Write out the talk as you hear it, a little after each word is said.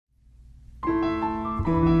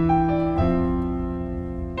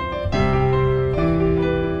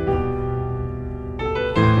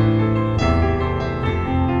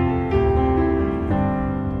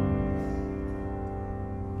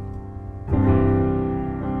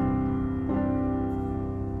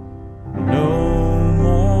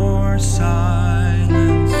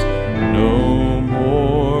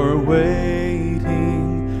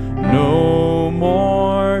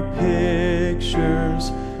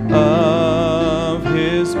Of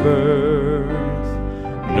his birth,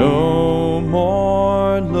 no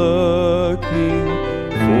more looking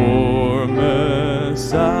for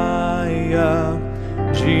Messiah.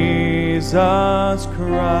 Jesus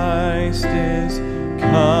Christ is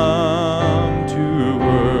come to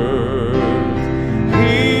earth.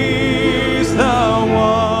 He's the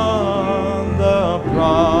one the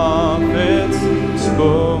prophets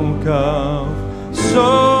spoke of.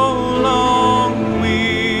 So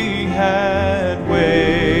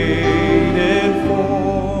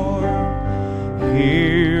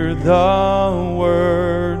hear the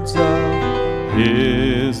words of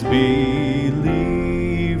his believers,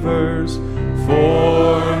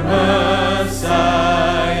 for Messiah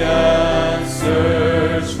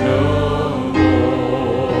search no more.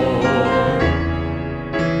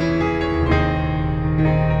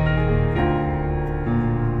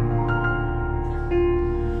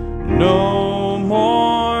 No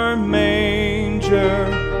more manger,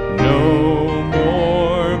 no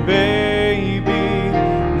more baby,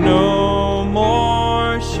 no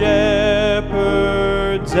more shepherds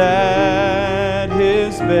at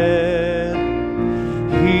his bed.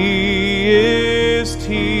 He is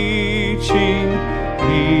teaching,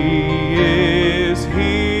 he is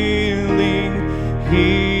healing,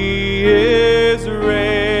 he is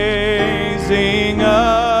raising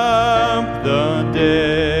up the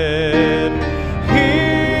dead. He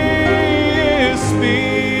is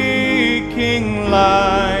speaking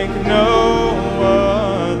like no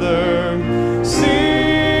other.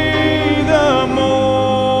 See the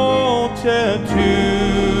multitudes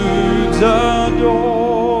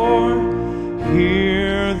adore.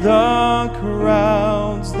 Hear the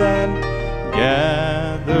crowds that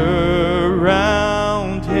gather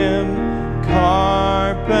round him.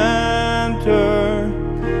 Carpenter,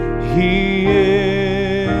 he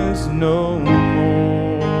is no more.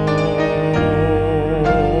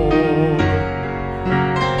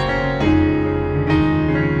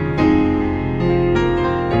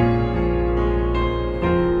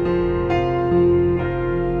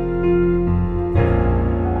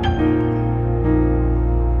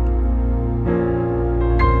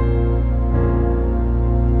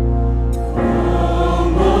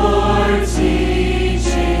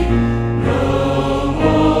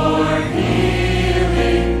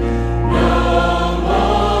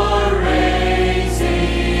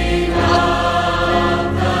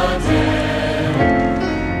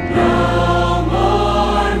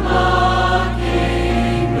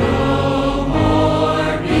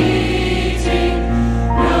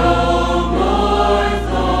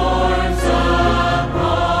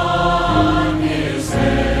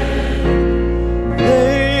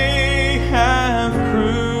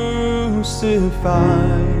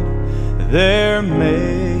 Crucified their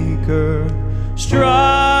Maker,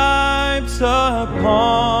 stripes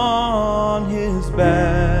upon his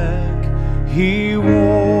back he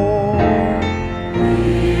wore.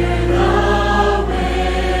 Hear the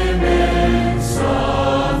women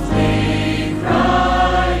softly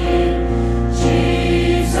crying,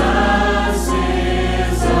 Jesus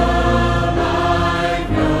is alive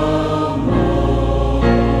no more.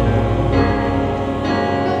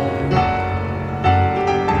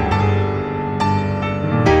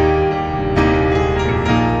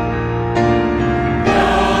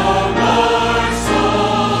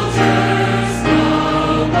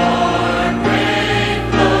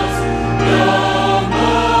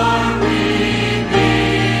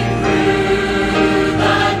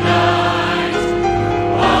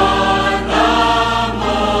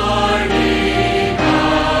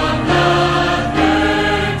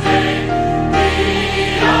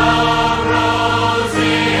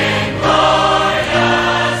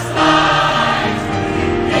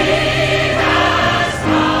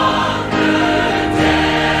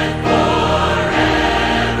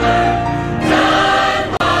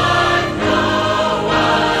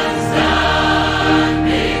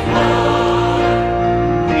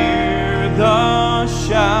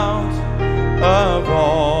 Shout